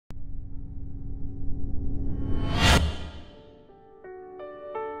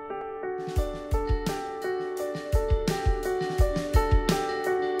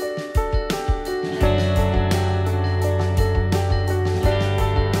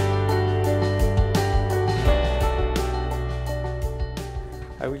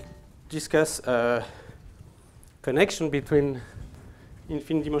discuss a connection between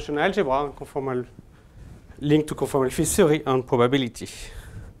infinite dimensional algebra and conformal link to conformal field theory and probability.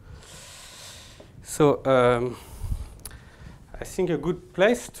 So I think a good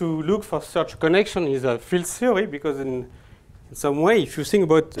place to look for such a connection is a field theory, because in some way, if you think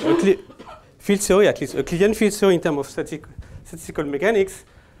about field theory, at least Euclidean field theory in terms of statistical mechanics,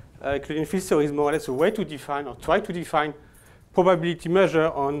 Euclidean field theory is more or less a way to define or try to define probability measure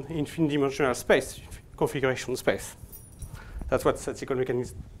on infinite dimensional space, configuration space. That's what statistical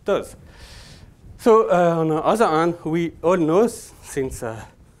mechanics does. So on the other hand, we all know, since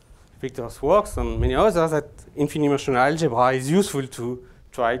Victor's works and many others, that infinite dimensional algebra is useful to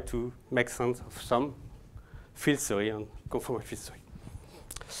try to make sense of some field theory and conformal field theory.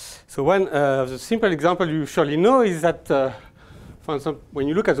 So one the simple example you surely know is that, for example, when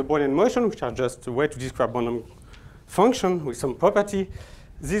you look at the Brownian motion, which are just a way to describe random function with some property,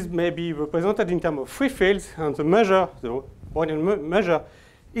 this may be represented in terms of free fields, and the measure, the Brownian measure,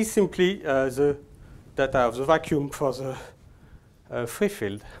 is simply the data of the vacuum for the free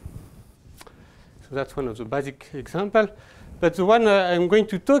field. So that's one of the basic examples. But the one I'm going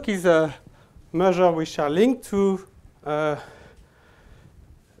to talk is a measure which are linked to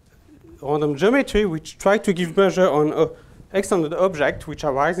random geometry, which try to give measure on extended objects which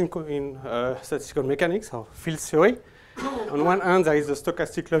arise in statistical mechanics or field theory. On one hand, there is the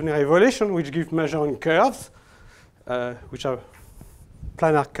stochastic linear evolution, which gives measure on curves, which are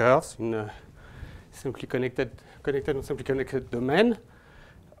planar curves in simply connected and simply connected domain,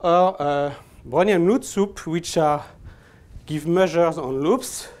 or Brownian loop soup, which give measures on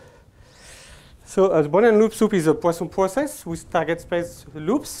loops. So the Brownian loop soup is a Poisson process with target space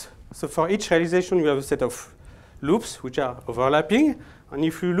loops. So for each realization, you have a set of loops which are overlapping. And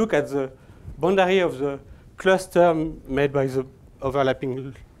if you look at the boundary of the cluster made by the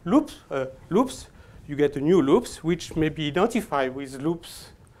overlapping loops, you get a new loops, which may be identified with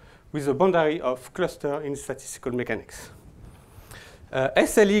loops with the boundary of cluster in statistical mechanics.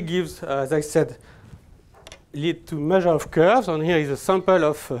 SLE gives, as I said, lead to measure of curves. And here is a sample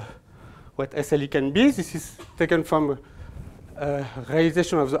of what SLE can be. This is taken from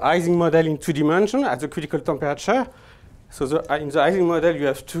realization of the Ising model in 2 dimensions at the critical temperature. So in the Ising model, you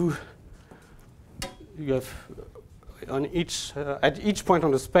have on each at each point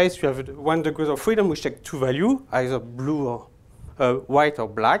on the space, you have 1 degree of freedom, which take 2 values, either blue or white or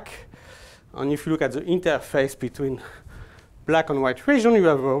black. And if you look at the interface between black and white region, you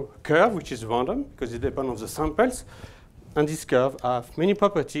have a curve which is random because it depends on the samples. And this curve has many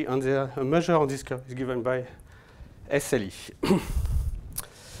properties, and a measure on this curve is given by SLE.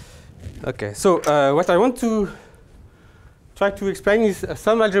 Okay, so what I want to try to explain is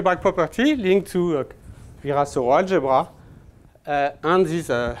some algebraic property linked to Virasoro algebra and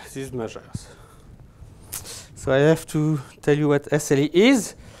these measures. So I have to tell you what SLE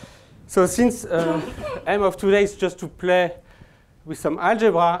is. So since aim of today is just to play with some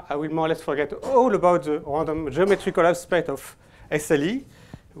algebra, I will more or less forget all about the random geometrical aspect of SLE,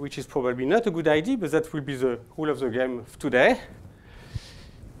 which is probably not a good idea, but that will be the rule of the game of today.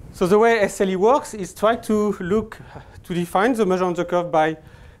 So the way SLE works is try to define the measure on the curve by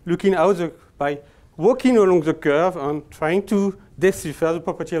looking by walking along the curve and trying to decipher the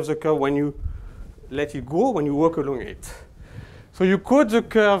property of the curve when you let it go, when you walk along it. So you code the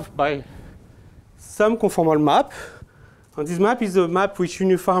curve by some conformal map. And this map is a map which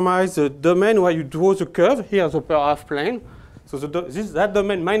uniformizes the domain where you draw the curve. Here, the per half plane. So that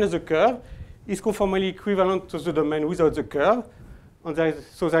domain minus the curve is conformally equivalent to the domain without the curve. And there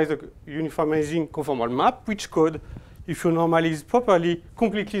is a uniformizing conformal map, which code, if you normalize properly,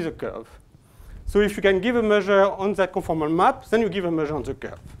 completely the curve. So if you can give a measure on that conformal map, then you give a measure on the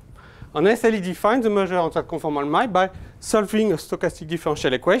curve. And SLE defines the measure on that conformal map by solving a stochastic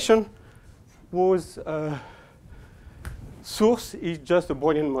differential equation whose source is just a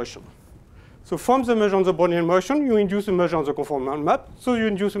Brownian motion. So from the measure on the Brownian motion, you induce a measure on the conformal map, so you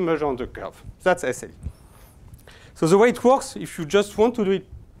induce a measure on the curve. That's SLE. So the way it works, if you just want to do it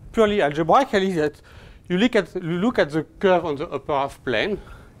purely algebraically, is that you look at the curve on the upper half plane,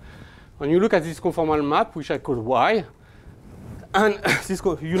 and you look at this conformal map, which I call Y, and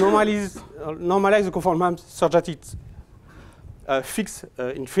you normalize the conformal map such that it fixes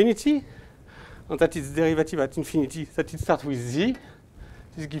infinity, and that its derivative at infinity, that it starts with Z.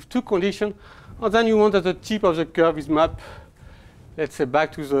 This gives 2 conditions. And then you want that the tip of the curve is mapped, let's say,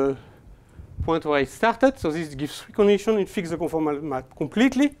 back to the point where it started. So this gives 3 conditions. It fixes the conformal map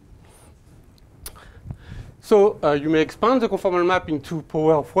completely. So you may expand the conformal map into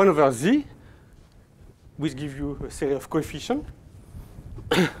power of 1 over Z, which gives you a series of coefficients.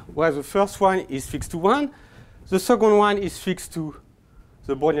 where the first one is fixed to 1, the second one is fixed to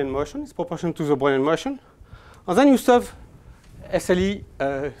the Brownian motion, it's proportional to the Brownian motion. And then you solve SLE,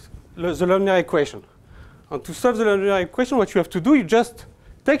 the linear equation. And to solve the linear equation, what you have to do, you just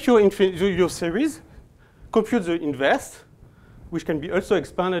take your series, compute the inverse, which can be also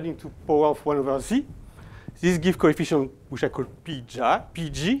expanded into power of 1 over z. This gives coefficients which I call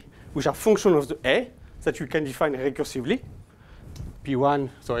Pg, which are functions of the A that you can define recursively. P1,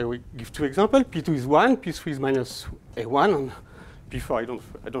 so I will give 2 examples. P2 is 1, P3 is minus A1, and P4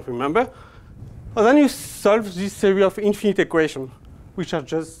 I don't remember. And then you solve this series of infinite equations, which are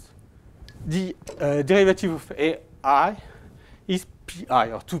just the derivative of AI is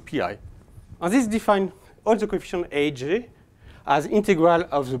Pi, or 2Pi. And this defines all the coefficients Aj as integral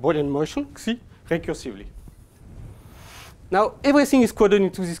of the Brownian motion, Xi, recursively. Now, everything is coded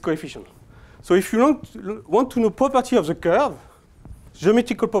into this coefficient. So if you want to know property of the curve,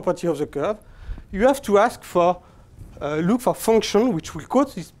 geometrical property of the curve, you have to ask for, look for function which will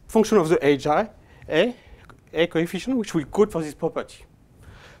code this function of the Aj, A coefficient, which will code for this property.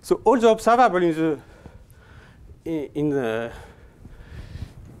 So all the observable in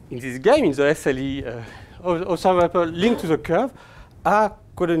this game, in the SLE, observable linked to the curve, are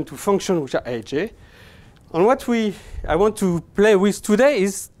coded into functions which are Aj. And what I want to play with today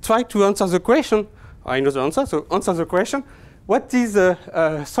is try to answer the question. I know the answer, so answer the question. What is the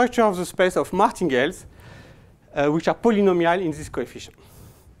structure of the space of martingales which are polynomial in this coefficient?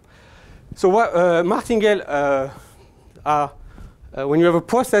 So martingale are, when you have a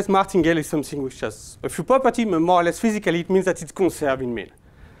process, martingale is something which has a few properties, but more or less physically, it means that it's conserved in mean.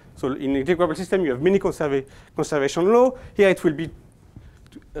 So in an integrable system, you have many conservation law. Here it will be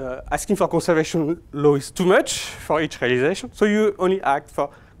asking for conservation law is too much for each realization. So you only act for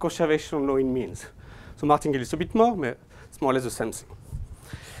conservation law in means. So martingale is a bit more, but it's more or less the same thing.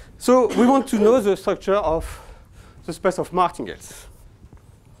 So we want to know the structure of the space of martingales,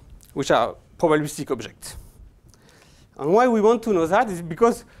 which are probabilistic objects. And why we want to know that is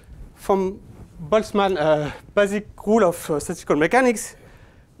because from Boltzmann's basic rule of statistical mechanics,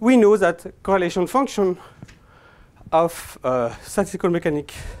 we know that correlation function of statistical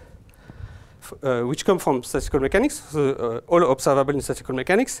mechanics, which come from statistical mechanics, so, all observable in statistical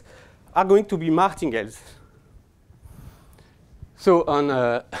mechanics, are going to be martingales. So,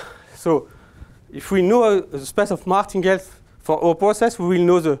 so if we know the space of martingales for our process, we will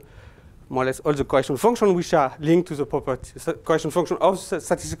know more or less all the correlation functions which are linked to the property, correlation function of the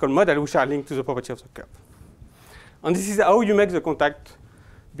statistical model which are linked to the property of the curve. And this is how you make the contact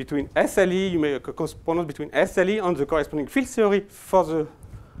between SLE, you make a correspondence between SLE and the corresponding field theory for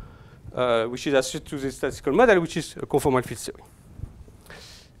the, which is associated to the statistical model, which is a conformal field theory.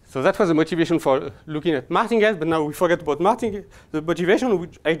 So that was the motivation for looking at martingales, but now we forget about martingale. The motivation,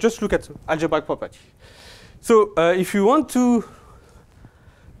 which I just look at algebraic property. So if you want to,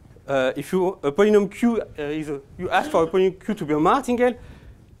 if a polynomial Q you ask for a polynomial Q to be a martingale,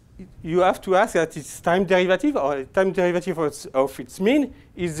 you have to ask that its time derivative or time derivative of its mean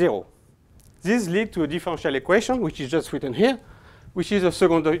is 0. This leads to a differential equation, which is just written here, which is a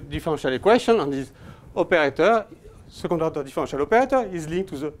second differential equation, and this operator, second order differential operator, is linked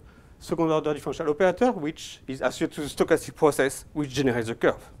to the second order differential operator, which is associated to the stochastic process which generates the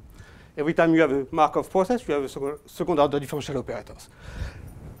curve. Every time you have a Markov process, you have a second order differential operators.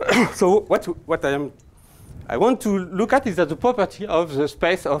 So what I want to look at is that the property of the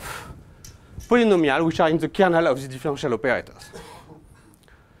space of polynomial which are in the kernel of the differential operators.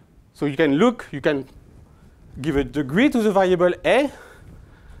 So you can give a degree to the variable a,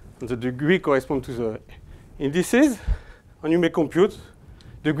 and the degree corresponds to the indices, and you may compute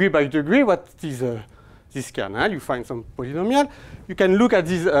degree by degree what is this kernel. You find some polynomial. You can look at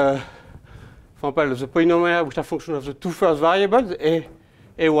these, for example, the polynomial which are function of the two first variables,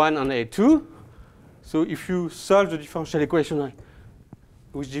 a1 and a2. So if you solve the differential equation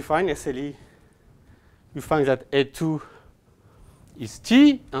which define SLE, you find that A2 is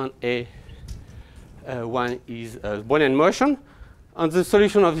T and A1 is Brownian motion. And the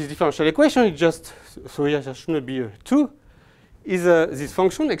solution of this differential equation is just, so here there should not be a 2, is this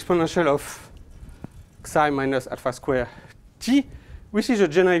function exponential of xi minus alpha square t, which is a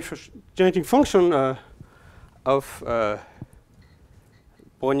generating function of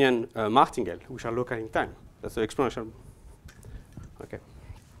Brownian martingale, which are local in time. That's the exponential. Okay.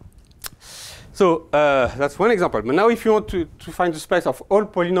 So that's one example. But now if you want to find the space of all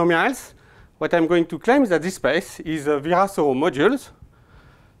polynomials, what I'm going to claim is that this space is a Virasoro modules,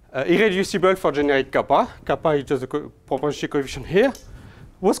 irreducible for generic kappa. Kappa is just the probability coefficient here.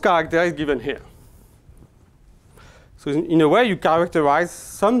 Whose character is given here. So in a way, you characterize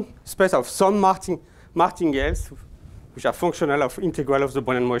some space of some martingales, which are functional of integral of the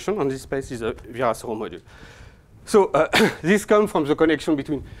Brownian motion, and this space is a Virasoro module. So this comes from the connection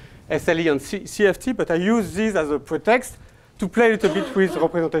between SLE and CFT, but I use this as a pretext to play a little bit with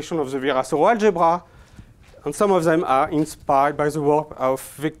representation of the Virasoro algebra, and some of them are inspired by the work of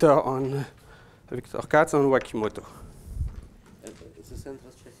Victor Katz and Wakimoto. The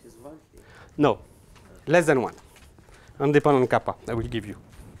central stress is 1 here? No, less than 1. Independent kappa, I will give you.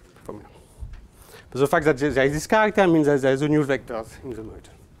 But the fact that there is this character means that there is a null vectors in the module.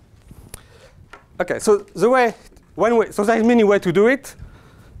 Okay, so so there is many ways to do it.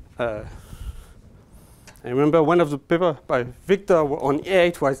 I remember one of the papers by Victor on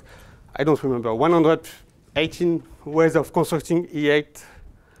E8 was, I don't remember, 118 ways of constructing E8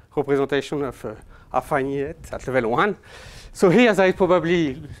 representation of affine E8 at level 1. So here there is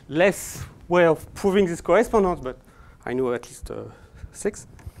probably less way of proving this correspondence, but I know at least 6,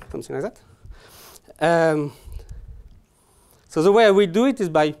 something like that. So the way I will do it is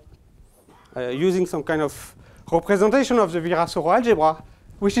by using some kind of representation of the Virasoro algebra,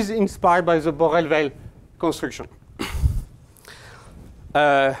 which is inspired by the Borel-Weil construction.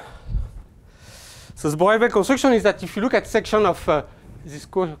 So the Borel-Weil construction is that if you look at section of this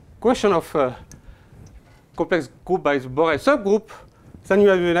question of complex group by the Borel subgroup, then you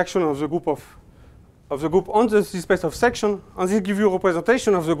have an action of the group on the space of section, and this gives you a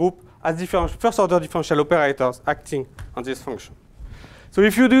representation of the group as first-order differential operators acting on this function. So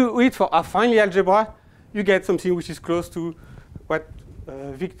if you do it for affine algebra, you get something which is close to what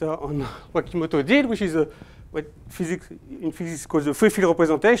Victor and Wakimoto did, which is what in physics is called the free-field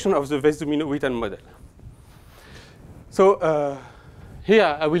representation of the Weiss-Domino-Witten model. So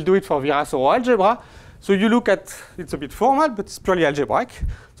here I will do it for Virasoro algebra. So you look at, it's a bit formal, but it's purely algebraic.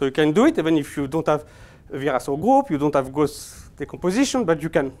 So you can do it even if you don't have a Virasoro group, you don't have Gauss decomposition, but you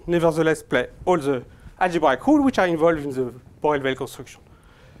can nevertheless play all the algebraic rules which are involved in the Borel-Weil construction.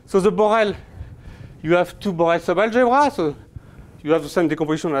 So the Borel, you have 2 Borel subalgebras, so you have the same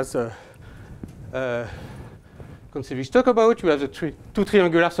decomposition as Kontsevich talked about. You have the 2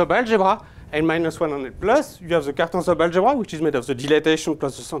 triangular subalgebra, n-1 and n+. You have the Cartan subalgebra, which is made of the dilatation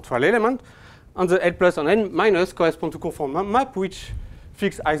plus the central element. And the n+ and n- correspond to conformal map, which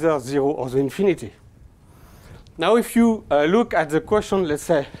fix either 0 or the infinity. Now, if you look at the question, let's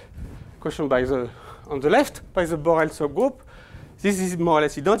say, question on the left, by the Borel subgroup, this is more or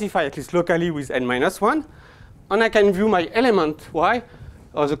less identified, at least locally, with n-1. And I can view my element y,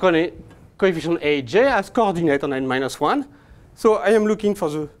 or the coefficient aj, as coordinate on n-1. So I am looking for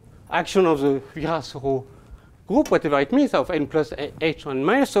the action of the Virasoro group, whatever it means, of n plus h and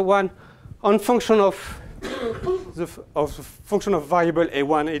 -1, on function of the function of variable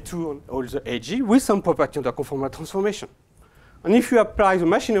a1, a2, and all the ag, with some property under conformal transformation. And if you apply the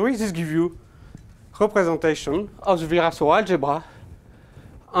machinery, this gives you representation of the Virasoro algebra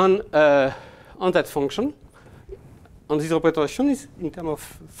on that function. And this representation is in terms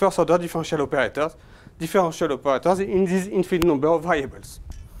of first-order differential operators in this infinite number of variables.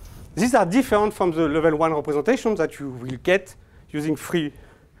 These are different from the level 1 representation that you will get using free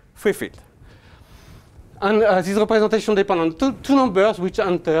field. And this representation depends on two numbers which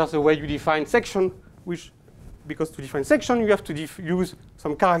enter the way you define section, because to define section, you have to use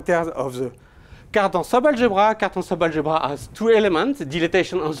some characters of the Cartan subalgebra. Cartan subalgebra has 2 elements,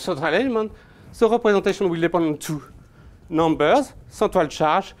 dilatation and the central element. So representation will depend on 2 numbers, central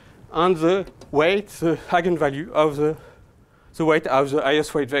charge, and the weight, the eigenvalue of the weight of the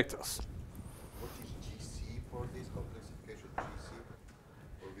highest weight vectors. What is GC for this complexification? GC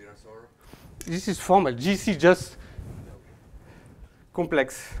for Virasoro? This is formal. GC just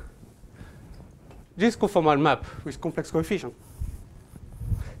complex. This conformal map with complex coefficient.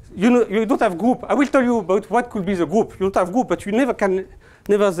 You don't have group. I will tell you about what could be the group. You don't have group, but you never can,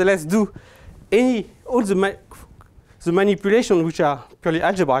 nevertheless, do all the manipulations which are purely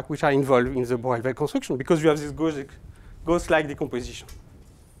algebraic, which are involved in the Borel-Weil construction, because you have this Gauss-like decomposition.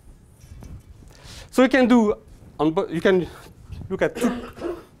 So you can do, you can look at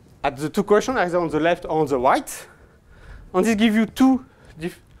the 2 questions, either on the left or on the right, and this gives you 2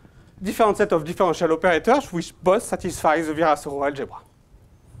 different sets of differential operators which both satisfy the Virasoro algebra.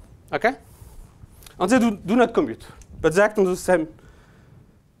 Okay? And they do not commute, but they act on the same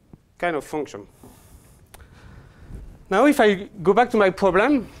kind of function. Now, if I go back to my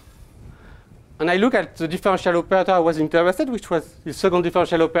problem, and I look at the differential operator I was interested, which was the second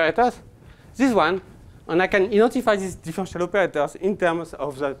differential operator, this one, and I can identify these differential operators in terms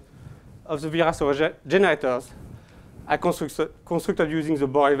of the Virasoro generators I constructed using the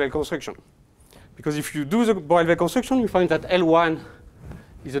Borel-Weil construction. Because if you do the Borel-Weber construction, you find that L1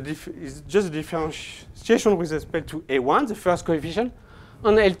 is just a differentiation with respect to A1, the first coefficient,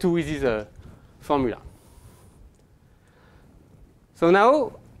 and L2 is this formula. So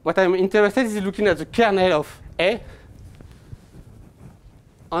now, what I'm interested in is looking at the kernel of A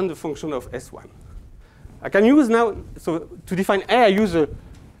on the function of S1. I can use now, so to define A, I use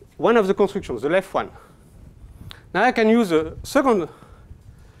one of the constructions, the left one. Now I can use a second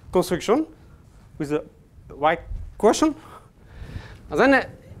construction with the right quotient. And then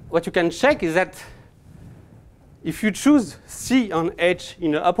what you can check is that if you choose C on H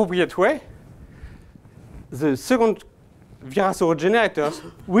in an appropriate way, the second Virasoro generators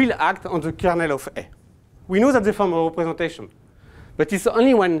will act on the kernel of A. We know that they form a representation. But it's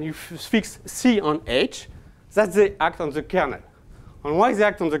only when you fix C on H that they act on the kernel. And why they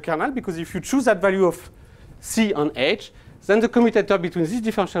act on the kernel? Because if you choose that value of C on H, then the commutator between these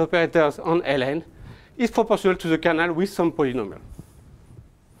differential operators on Ln is proportional to the kernel with some polynomial.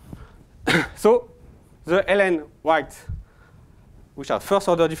 So the Ln right, which are first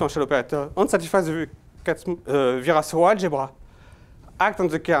order differential operators, and satisfy the Virasoro algebra, act on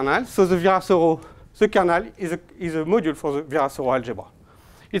the kernel. So the kernel is a module for the Virasoro algebra.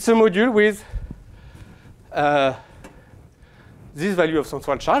 It's a module with this value of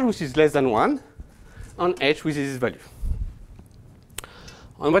central charge, which is less than 1, and H, which is this value.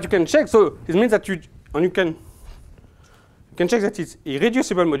 And what you can check, so it means that you can check that it's a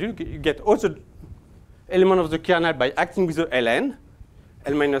irreducible module. You get all the elements of the kernel by acting with the Ln.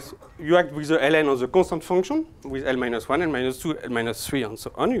 You act with the Ln on the constant function with L minus 1, L minus 2, L minus 3, and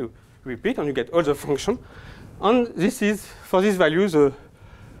so on. You repeat, and you get all the function. And this is, for these values, a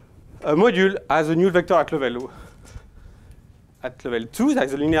module as a null vector at level 2. That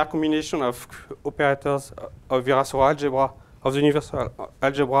is a linear combination of operators of Virasoro algebra, of the universal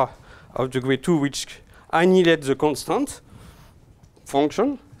algebra of degree 2, which annihilate the constant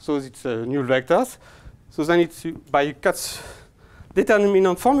function. So it's null vectors. So then it's by Katz's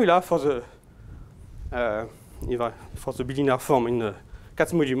determinant formula for the bilinear form in the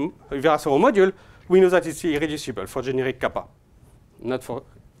Katz's Virasoro module, we know that it's irreducible for generic kappa. Not for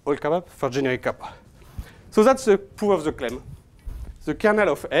all kappa, for generic kappa. So that's the proof of the claim. The kernel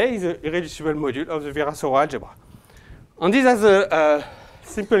of A is an irreducible module of the Virasoro algebra. And this has a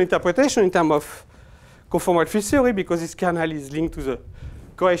simple interpretation in terms of conformal field theory, because this kernel is linked to the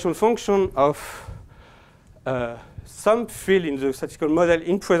correlation function of some field in the statistical model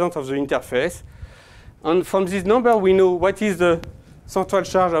in presence of the interface. And from this number, we know what is the central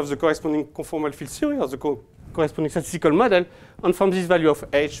charge of the corresponding conformal field theory, or the corresponding statistical model. And from this value of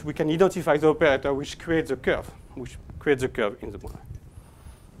H, we can identify the operator which creates the curve, in the model.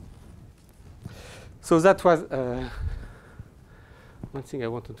 So that was one thing I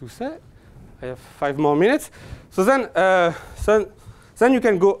wanted to say. I have 5 more minutes. So then you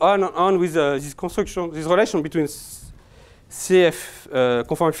can go on with this construction, this relation between CF,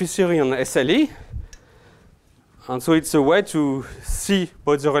 conformal field theory, and SLE. And so it's a way to see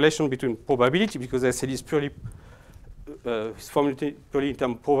both the relation between probability, because SLE is purely formulated purely in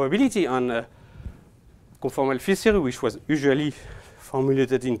terms of probability, and conformal field theory, which was usually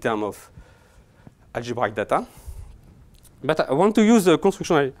formulated in terms of algebraic data. But I want to use the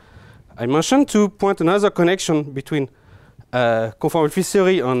construction I mentioned to point another connection between conformal field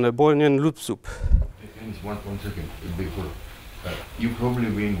theory and Brownian loop soup. One second. Before, you probably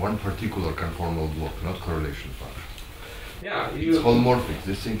mean one particular conformal block, not correlation function. Yeah, it's holomorphic.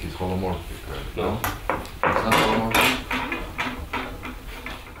 This thing is holomorphic, right? No, it's not holomorphic.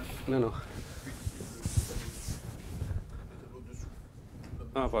 No.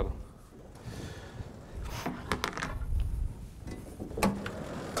 Ah, pardon.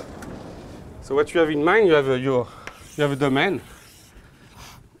 So what you have in mind, you have a domain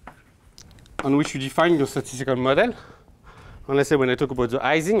on which you define your statistical model. And let's say when I talk about the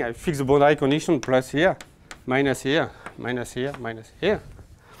Ising, I fix the boundary condition plus here, minus here, minus here, minus here.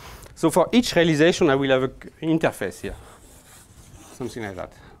 So for each realization, I will have an interface here, something like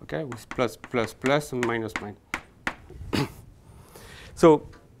that, okay, with plus, plus, plus, and minus, minus. So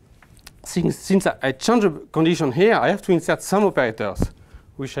since I change the condition here, I have to insert some operators,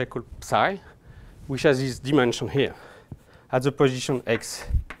 which I call psi, which has this dimension here at the position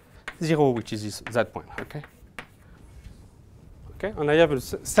x0, which is that point, okay? Okay, and I have the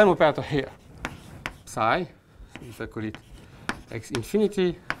same operator here, psi, if I call it x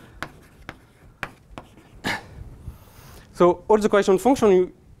infinity. So all the correlation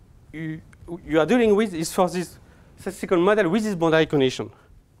function you are dealing with is for this statistical model with this boundary condition.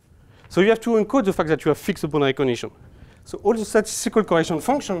 So you have to encode the fact that you have fixed the boundary condition. So all the statistical correlation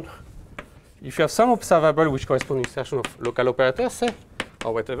function if you have some observable which correspond to insertion of local operators, say,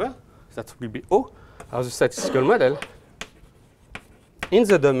 or whatever, that will be O, as a statistical model, in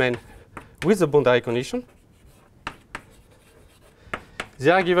the domain with the boundary condition, they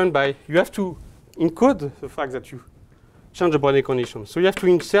are given by, you have to encode the fact that you change the boundary condition. So you have to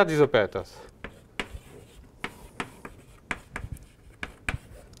insert these operators.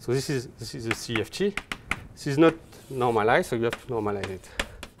 So this is the CFT. This is not normalized, so you have to normalize it.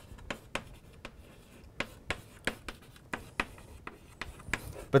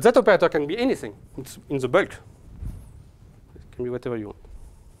 But that operator can be anything. It's in the bulk. It can be whatever you want.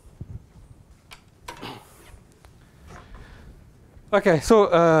 Okay,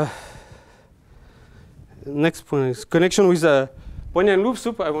 so next point is connection with a Brownian loop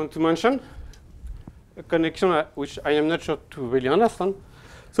soup. I want to mention a connection which I am not sure to really understand.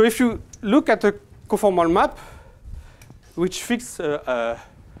 So if you look at a conformal map, which fixes,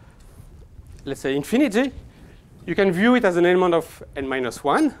 let's say, infinity, you can view it as an element of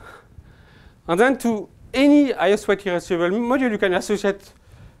n-1. And then to any highest weight irreducible module, you can associate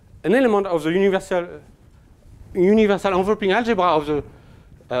an element of the universal enveloping algebra of the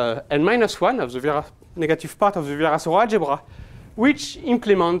n-1, of the negative part of the Virasoro algebra, which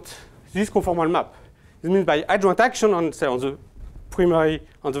implement this conformal map. This means by adjoint action on, say, on the primary,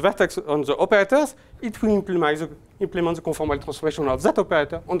 on the vertex, on the operators, it will implement the conformal transformation of that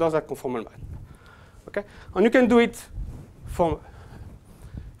operator under that conformal map. Okay? And you can do it for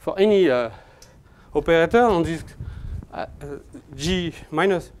any operator on this G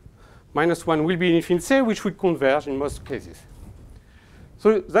minus 1 will be an infinity, which will converge in most cases.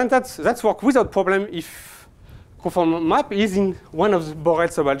 So then that's work without problem if conformal map is in one of the Borel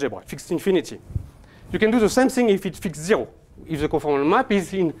subalgebra, fixed infinity. You can do the same thing if it fixed 0. If the conformal map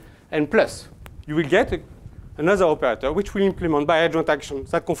is in n+, you will get another operator which will implement by adjoint action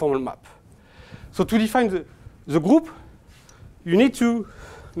that conformal map. So to define the group, you need to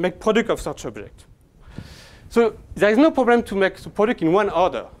make product of such object. So there is no problem to make the product in one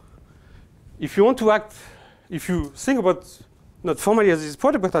order. If you want to act, if you think about not formally as this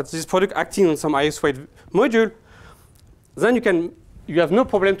product, but as this product acting on some highest weight module, then you have no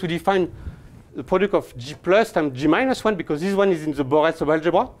problem to define the product of G plus times G minus 1, because this one is in the Borel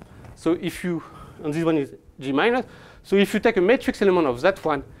subalgebra. So if you, and this one is G minus. So if you take a matrix element of that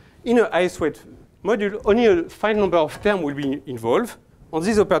one in a highest weight module, only a finite number of terms will be involved, and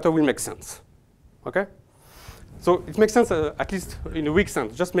this operator will make sense. Okay? So it makes sense at least in a weak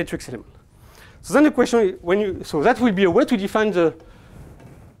sense, just matrix element. So then the question is, so that will be a way to define an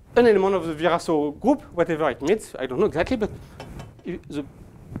element of the Virasoro group, whatever it means. I don't know exactly, but the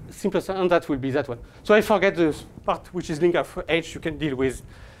simplest and that will be that one. So I forget the part which is link of H you can deal with.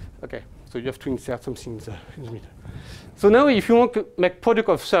 Okay, so you have to insert something in the middle. So now if you want to make product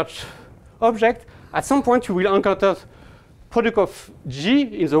of such object, at some point you will encounter product of G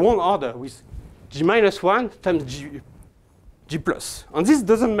in the wrong order with G minus 1 times G plus. And this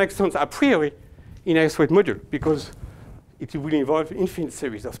doesn't make sense a priori in highest weight module because it will involve infinite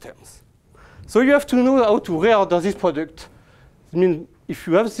series of terms. So you have to know how to reorder this product. I mean, if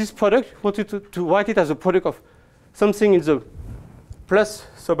you have this product, you want to write it as a product of something in the plus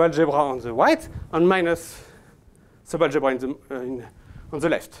subalgebra on the right and minus subalgebra on the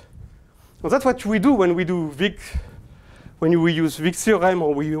left. And that's what we do when we do when we use Wick's theorem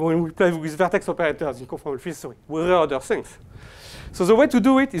or when we play with vertex operators in conformal field theory. We reorder things. So the way to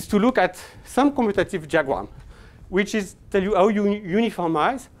do it is to look at some commutative diagram, which is tell you how you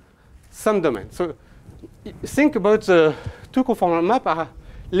uniformize some domain. So think about the two conformal maps are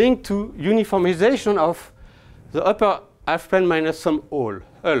linked to uniformization of the upper half plane minus some hull.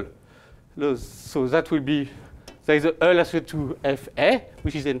 So that will be, there is a hull associated to Fa,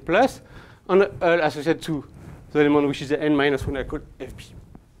 which is n plus, and a hull associated to the element which is n minus 1 I call Fb.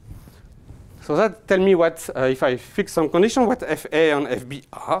 So that tell me what, if I fix some condition, what Fa and Fb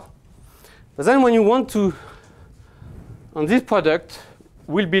are. But then when you want to, and this product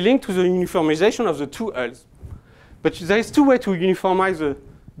will be linked to the uniformization of the two hulls. But there is two ways to uniformize the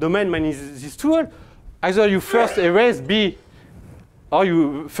domain managing these two hulls. Either you first erase B, or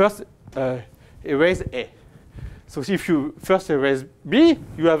you first erase A. So if you first erase B,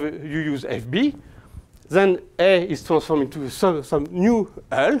 you use Fb. Then A is transformed into some new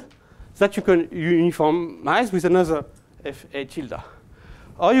hull that you can uniformize with another Fa tilde.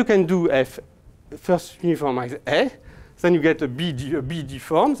 Or you can do first uniformize A, then you get a B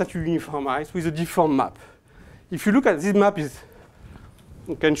deform that you uniformize with a deform map. If you look at this map, you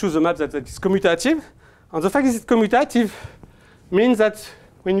can choose a map that is commutative. And the fact that it's commutative means that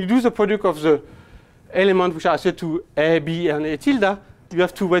when you do the product of the elements which are associated to A, B, and A tilde, you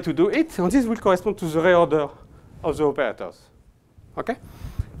have two ways to do it, and this will correspond to the reorder of the operators. Okay?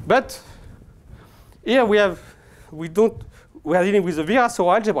 But here we are dealing with the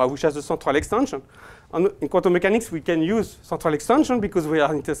Virasoro algebra, which has a central extension. And in quantum mechanics, we can use central extension because we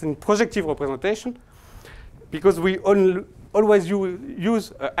are interested in projective representation, because we always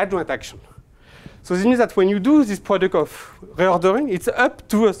use adjoint action. So this means that when you do this product of reordering, it's up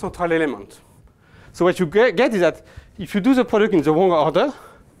to a central element. So what you get is that if you do the product in the wrong order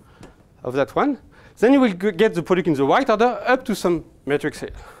of that one, then you will get the product in the right order up to some matrix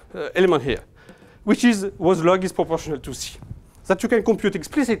here, element here, which was log is proportional to C. That you can compute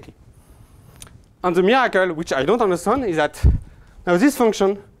explicitly. And the miracle, which I don't understand, is that now this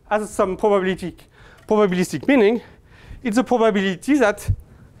function has some probabilistic meaning. It's a probability that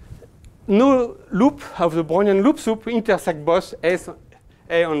no loop of the Brownian loop soup intersect both A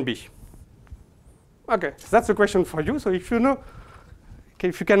and B. Okay, so that's a question for you. So if you know, okay,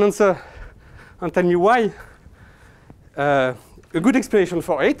 if you can answer and tell me why, a good explanation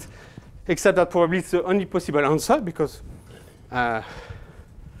for it, except that probably it's the only possible answer because by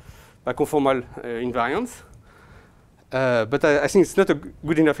conformal invariance. But I think it's not a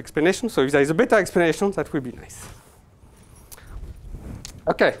good enough explanation. So if there is a better explanation, that would be nice.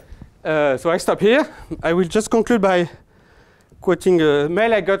 Okay, so I stop here. I will just conclude by quoting a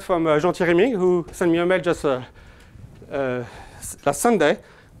mail I got from Jean-Thierry, who sent me a mail just last Sunday.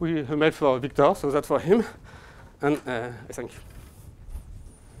 A mail for Victor, so that's for him. And thank you.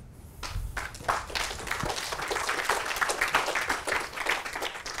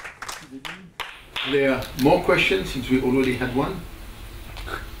 There are more questions since we already had one.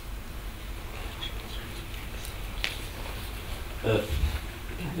 Yes.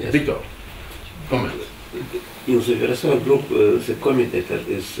 Victor, comment. In the Virasoro group, the commutator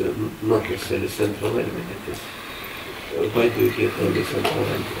is not necessarily central element. It is, why do you get only central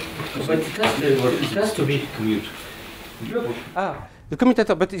element? But it has to be commute. The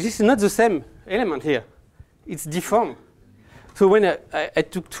commutator, but this is not the same element here. It's deformed. So when I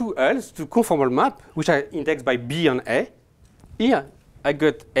took two L's to conformal map, which I indexed by B and A, here I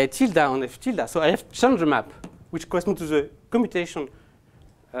got A tilde and F tilde. So I have changed the map, which corresponds to the commutation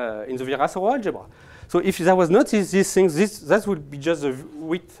in the Virasoro algebra. So if there was not these things, that would be just the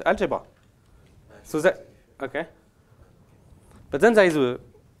width algebra. So that, okay. But then there is a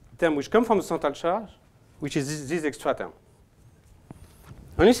term which comes from the central charge, which is this extra term.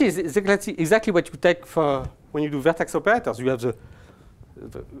 And you see, it's exactly what you take for when you do vertex operators. You have the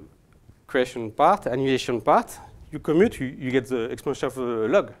creation part, annihilation part. You commute, you get the exponential of the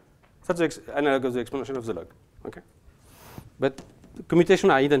log. That's the analog of the exponential of the log. Okay? But the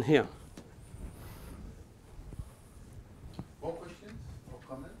commutations are hidden here. More questions or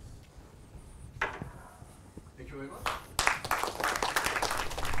comments? Thank you very much.